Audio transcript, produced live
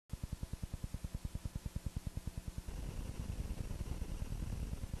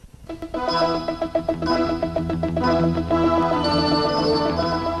This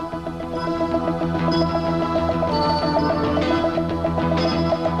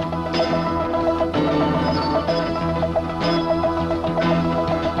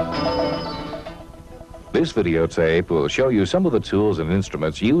videotape will show you some of the tools and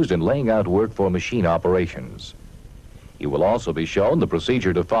instruments used in laying out work for machine operations. You will also be shown the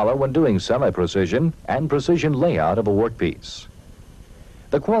procedure to follow when doing semi-precision and precision layout of a workpiece.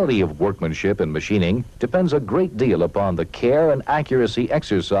 The quality of workmanship in machining depends a great deal upon the care and accuracy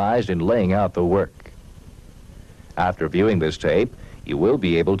exercised in laying out the work. After viewing this tape, you will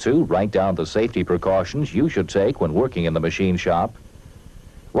be able to write down the safety precautions you should take when working in the machine shop,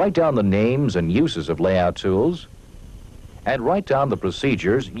 write down the names and uses of layout tools, and write down the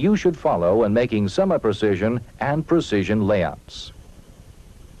procedures you should follow when making semi-precision and precision layouts.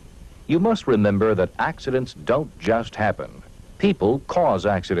 You must remember that accidents don't just happen. People cause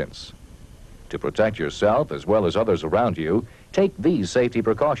accidents. To protect yourself as well as others around you, take these safety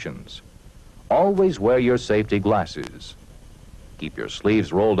precautions. Always wear your safety glasses. Keep your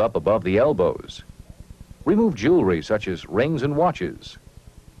sleeves rolled up above the elbows. Remove jewelry such as rings and watches.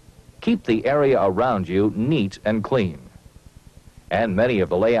 Keep the area around you neat and clean. And many of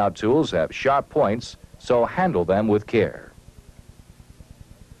the layout tools have sharp points, so handle them with care.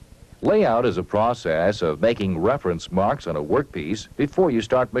 Layout is a process of making reference marks on a workpiece before you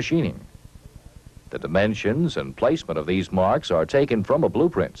start machining. The dimensions and placement of these marks are taken from a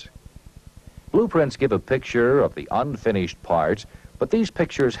blueprint. Blueprints give a picture of the unfinished part, but these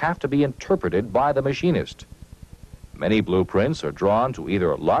pictures have to be interpreted by the machinist. Many blueprints are drawn to either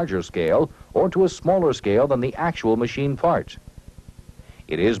a larger scale or to a smaller scale than the actual machine part.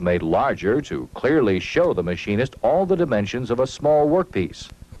 It is made larger to clearly show the machinist all the dimensions of a small workpiece,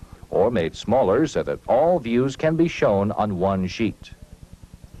 or made smaller so that all views can be shown on one sheet.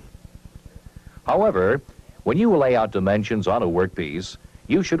 However, when you lay out dimensions on a workpiece,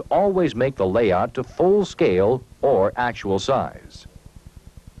 you should always make the layout to full scale or actual size.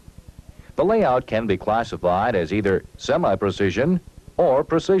 The layout can be classified as either semi-precision or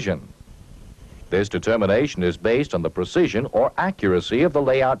precision. This determination is based on the precision or accuracy of the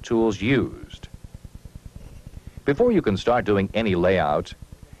layout tools used. Before you can start doing any layout,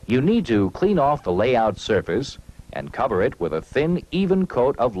 you need to clean off the layout surface and cover it with a thin, even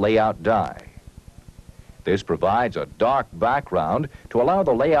coat of layout dye. This provides a dark background to allow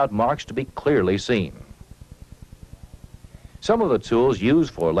the layout marks to be clearly seen. Some of the tools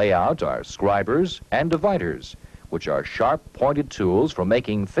used for layout are scribers and dividers, which are sharp, pointed tools for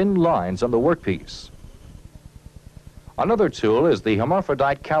making thin lines on the workpiece. Another tool is the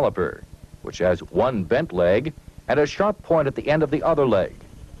hermaphrodite caliper, which has one bent leg and a sharp point at the end of the other leg.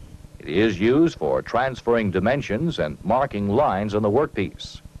 It is used for transferring dimensions and marking lines on the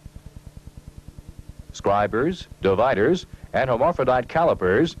workpiece. Scribers, dividers, and hermaphrodite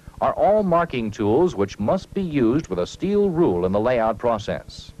calipers are all marking tools which must be used with a steel rule in the layout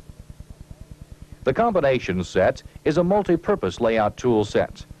process. The combination set is a multi-purpose layout tool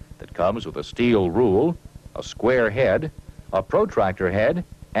set that comes with a steel rule, a square head, a protractor head,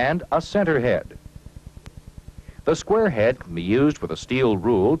 and a center head. The square head can be used with a steel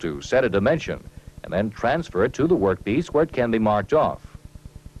rule to set a dimension and then transfer it to the workpiece where it can be marked off.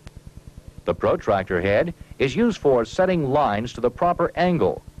 The protractor head is used for setting lines to the proper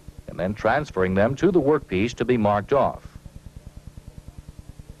angle and then transferring them to the workpiece to be marked off.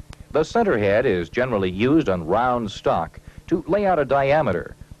 The center head is generally used on round stock to lay out a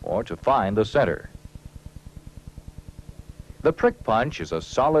diameter or to find the center. The prick punch is a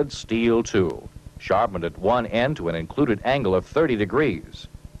solid steel tool, sharpened at one end to an included angle of 30 degrees.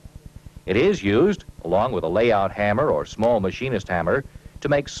 It is used, along with a layout hammer or small machinist hammer, to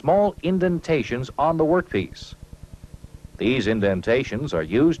make small indentations on the workpiece. These indentations are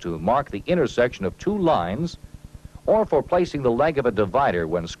used to mark the intersection of two lines or for placing the leg of a divider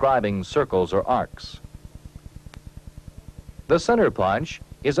when scribing circles or arcs. The center punch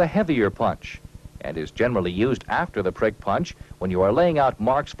is a heavier punch and is generally used after the prick punch when you are laying out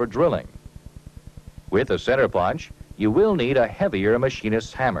marks for drilling. With a center punch, you will need a heavier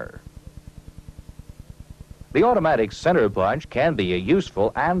machinist's hammer. The automatic center punch can be a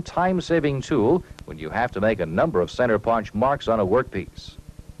useful and time-saving tool when you have to make a number of center punch marks on a workpiece.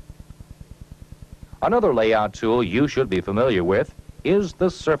 Another layout tool you should be familiar with is the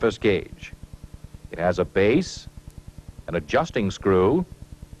surface gauge. It has a base, an adjusting screw,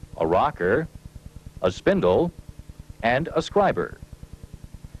 a rocker, a spindle, and a scriber.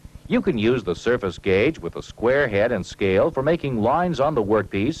 You can use the surface gauge with a square head and scale for making lines on the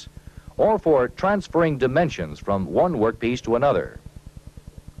workpiece or for transferring dimensions from one workpiece to another.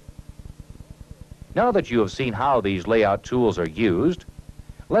 Now that you have seen how these layout tools are used,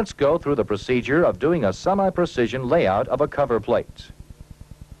 let's go through the procedure of doing a semi-precision layout of a cover plate.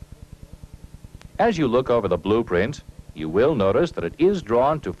 As you look over the blueprint, you will notice that it is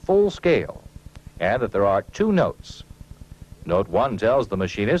drawn to full scale and that there are two notes. Note 1 tells the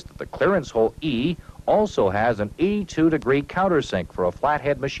machinist that the clearance hole E also has an 82-degree countersink for a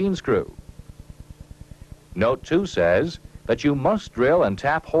flathead machine screw. Note 2 says that you must drill and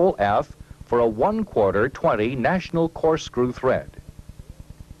tap hole F for a 1/4 20 National Corkscrew thread.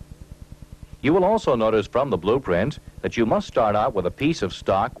 You will also notice from the blueprint that you must start out with a piece of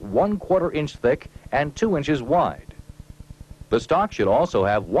stock 1/4 inch thick and 2 inches wide. The stock should also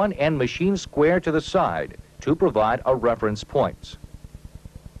have one end machined square to the side to provide a reference point.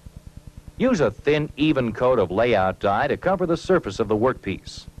 Use a thin, even coat of layout dye to cover the surface of the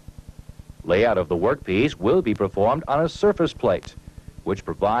workpiece. Layout of the workpiece will be performed on a surface plate, which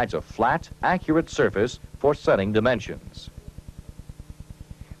provides a flat, accurate surface for setting dimensions.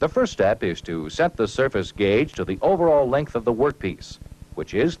 The first step is to set the surface gauge to the overall length of the workpiece,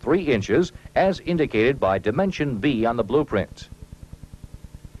 which is 3 inches as indicated by dimension B on the blueprint.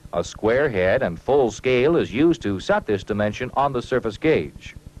 A square head and full scale is used to set this dimension on the surface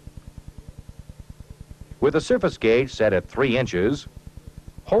gauge. With the surface gauge set at 3 inches,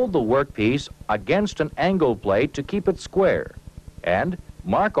 hold the workpiece against an angle plate to keep it square and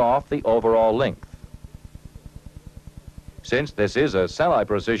mark off the overall length. Since this is a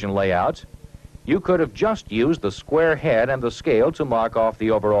semi-precision layout, you could have just used the square head and the scale to mark off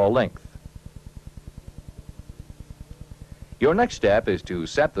the overall length. Your next step is to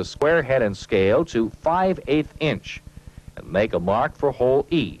set the square head and scale to 5/8 inch and make a mark for hole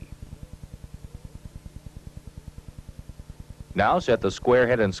E. Now set the square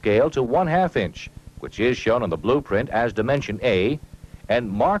head and scale to 1/2 inch, which is shown on the blueprint as dimension A, and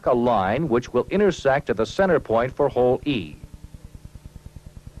mark a line which will intersect at the center point for hole E.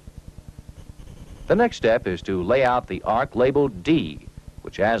 The next step is to lay out the arc labeled D,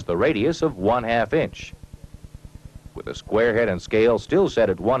 which has the radius of 1/2 inch. With the square head and scale still set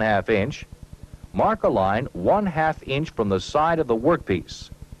at 1/2 inch, mark a line 1/2 inch from the side of the workpiece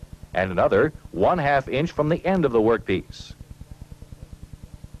and another 1/2 inch from the end of the workpiece.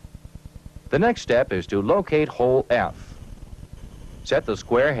 The next step is to locate hole F. Set the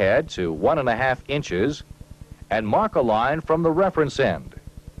square head to 1.5 inches and mark a line from the reference end.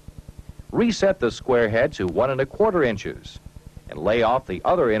 Reset the square head to 1.25 inches and lay off the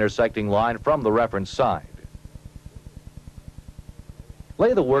other intersecting line from the reference side.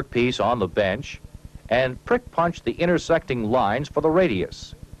 Lay the workpiece on the bench and prick punch the intersecting lines for the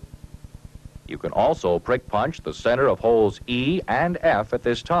radius. You can also prick punch the center of holes E and F at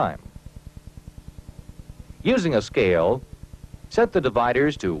this time. Using a scale, set the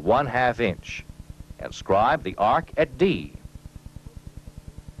dividers to 1/2 inch and scribe the arc at D.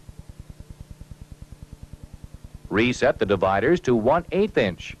 Reset the dividers to 1/8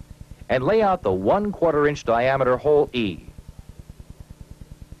 inch and lay out the 1/4 inch diameter hole E.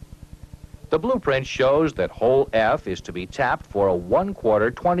 The blueprint shows that hole F is to be tapped for a 1/4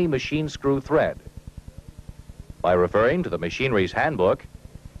 20 machine screw thread. By referring to the machinery's handbook,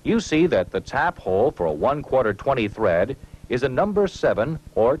 you see that the tap hole for a 1/4 20 thread is a number 7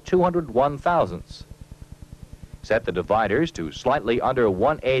 or 201 thousandths. Set the dividers to slightly under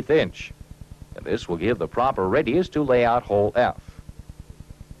 1/8 inch, and this will give the proper radius to lay out hole F.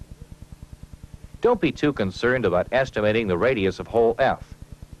 Don't be too concerned about estimating the radius of hole F,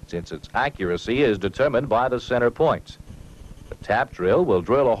 since its accuracy is determined by the center point. The tap drill will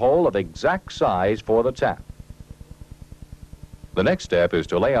drill a hole of exact size for the tap. The next step is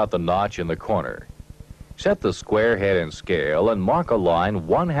to lay out the notch in the corner. Set the square head and scale and mark a line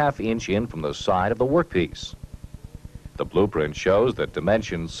 1/2 inch in from the side of the workpiece. The blueprint shows that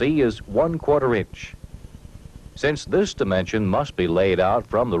dimension C is 1/4 inch. Since this dimension must be laid out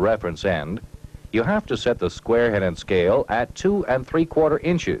from the reference end, you have to set the square head and scale at 2 3/4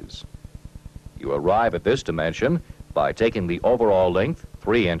 inches. You arrive at this dimension by taking the overall length,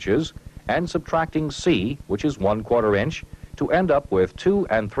 3 inches, and subtracting C, which is 1/4 inch, to end up with 2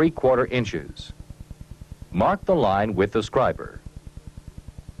 3/4 inches. Mark the line with the scriber.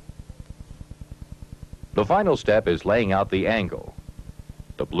 The final step is laying out the angle.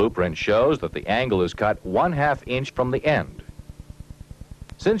 The blueprint shows that the angle is cut 1/2 inch from the end.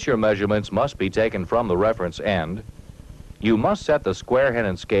 Since your measurements must be taken from the reference end, you must set the square head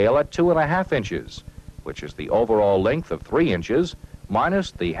and scale at 2.5 inches, which is the overall length of 3 inches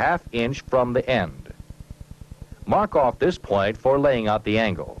minus the 1/2 inch from the end. Mark off this point for laying out the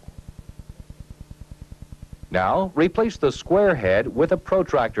angle. Now, replace the square head with a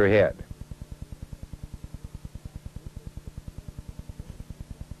protractor head.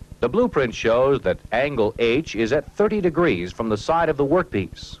 The blueprint shows that angle H is at 30 degrees from the side of the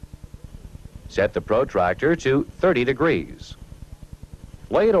workpiece. Set the protractor to 30 degrees.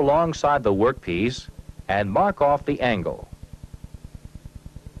 Lay it alongside the workpiece and mark off the angle.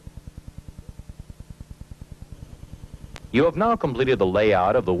 You have now completed the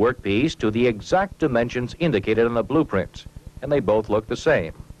layout of the workpiece to the exact dimensions indicated on the blueprint, and they both look the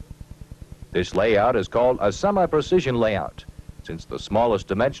same. This layout is called a semi-precision layout, since the smallest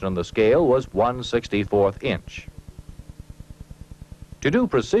dimension on the scale was 1/64 inch. To do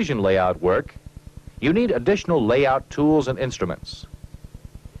precision layout work, you need additional layout tools and instruments.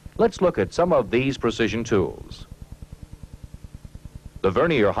 Let's look at some of these precision tools. The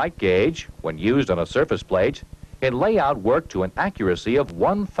vernier height gauge, when used on a surface plate, can lay out work to an accuracy of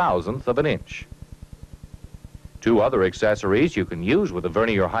 1/1000th of an inch. Two other accessories you can use with the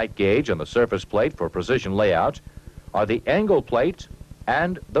vernier height gauge on the surface plate for precision layout are the angle plate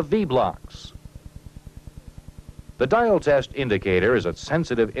and the V-blocks. The dial test indicator is a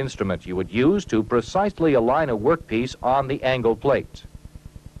sensitive instrument you would use to precisely align a workpiece on the angle plate.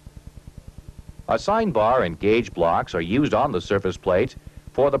 A sign bar and gauge blocks are used on the surface plate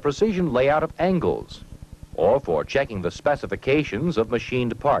for the precision layout of angles or for checking the specifications of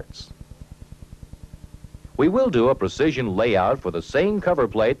machined parts. We will do a precision layout for the same cover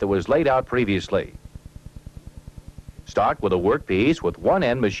plate that was laid out previously. Start with a workpiece with one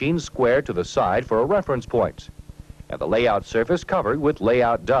end machined square to the side for a reference point, and the layout surface covered with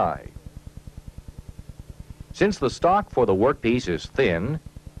layout die. Since the stock for the workpiece is thin,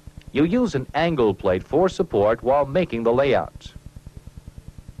 you use an angle plate for support while making the layout.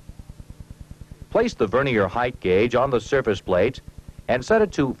 Place the vernier height gauge on the surface plate and set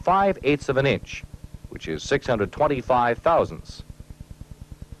it to 5/8 of an inch, which is 625 thousandths.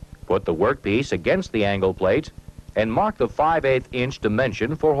 Put the workpiece against the angle plate and mark the 5/8 inch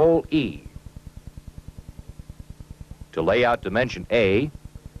dimension for hole E. To lay out dimension A,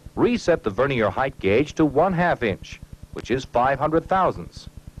 reset the vernier height gauge to 1/2 inch, which is 500 thousandths,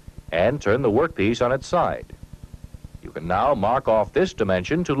 and turn the workpiece on its side. You can now mark off this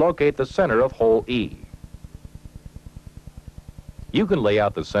dimension to locate the center of hole E. You can lay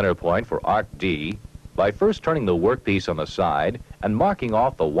out the center point for arc D by first turning the workpiece on the side and marking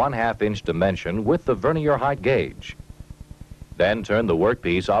off the 1/2 inch dimension with the vernier height gauge. Then turn the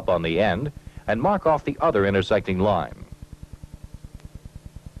workpiece up on the end and mark off the other intersecting line.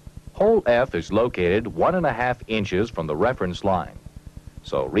 Hole F is located 1.5 inches from the reference line.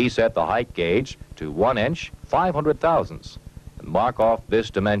 So reset the height gauge to 1 inch, 500 thousandths, and mark off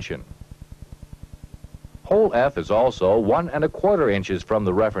this dimension. Hole F is also 1¼ inches from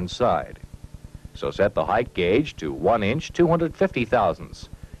the reference side. So set the height gauge to 1 inch, 250 thousandths,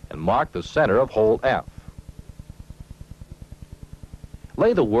 and mark the center of hole F.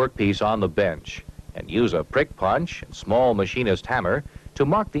 Lay the workpiece on the bench and use a prick punch and small machinist hammer to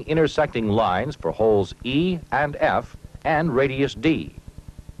mark the intersecting lines for holes E and F and radius D.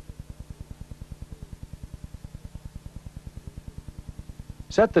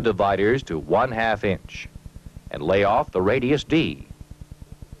 Set the dividers to 1/2 inch and lay off the radius D.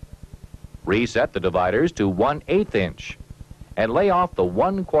 Reset the dividers to 1/8 inch and lay off the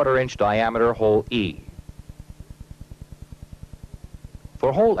 1/4 inch diameter hole E.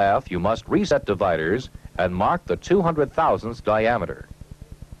 For hole F, you must reset dividers and mark the 200 thousandths diameter.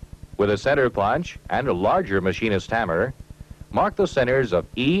 With a center punch and a larger machinist hammer, mark the centers of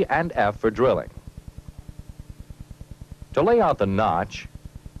E and F for drilling. To lay out the notch,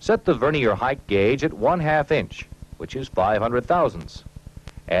 set the vernier height gauge at 1/2 inch, which is 500 thousandths,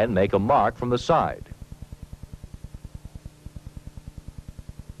 and make a mark from the side.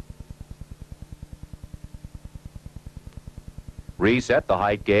 Reset the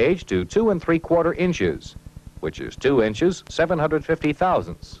height gauge to 2 3/4 inches, which is 2 inches, 750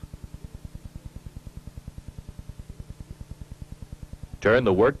 thousandths. Turn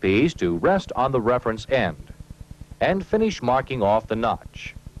the workpiece to rest on the reference end, and finish marking off the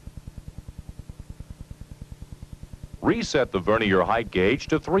notch. Reset the vernier height gauge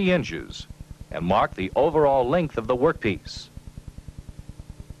to 3 inches and mark the overall length of the workpiece.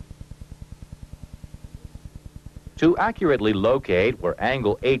 To accurately locate where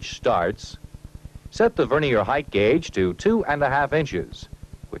angle H starts, set the vernier height gauge to 2½ inches,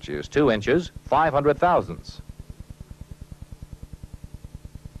 which is 2 inches, 500 thousandths.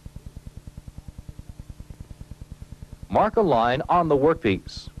 Mark a line on the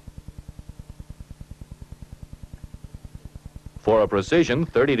workpiece. For a precision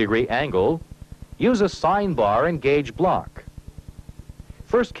 30-degree angle, use a sign bar and gauge block.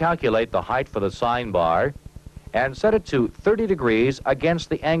 First calculate the height for the sign bar and set it to 30 degrees against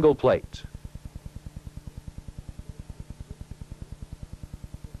the angle plate.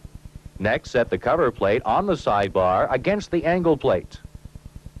 Next, set the cover plate on the sidebar against the angle plate.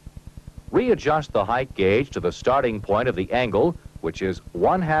 Readjust the height gauge to the starting point of the angle, which is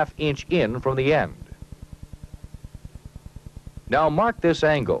 1/2 inch in from the end. Now mark this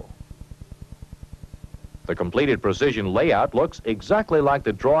angle. The completed precision layout looks exactly like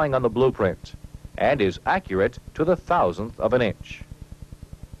the drawing on the blueprint and is accurate to the 1,000th of an inch.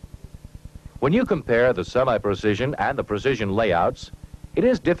 When you compare the semi-precision and the precision layouts, it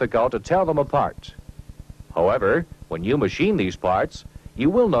is difficult to tell them apart. However, when you machine these parts, you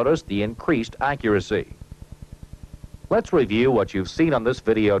will notice the increased accuracy. Let's review what you've seen on this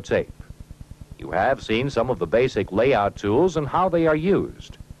videotape. You have seen some of the basic layout tools and how they are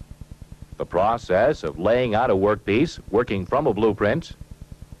used. The process of laying out a workpiece working from a blueprint,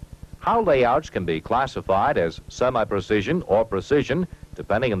 how layouts can be classified as semi-precision or precision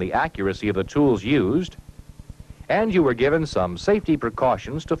depending on the accuracy of the tools used, and you were given some safety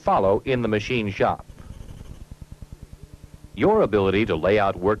precautions to follow in the machine shop. Your ability to lay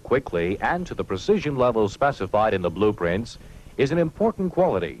out work quickly and to the precision level specified in the blueprints is an important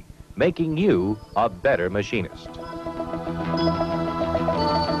quality, making you a better machinist.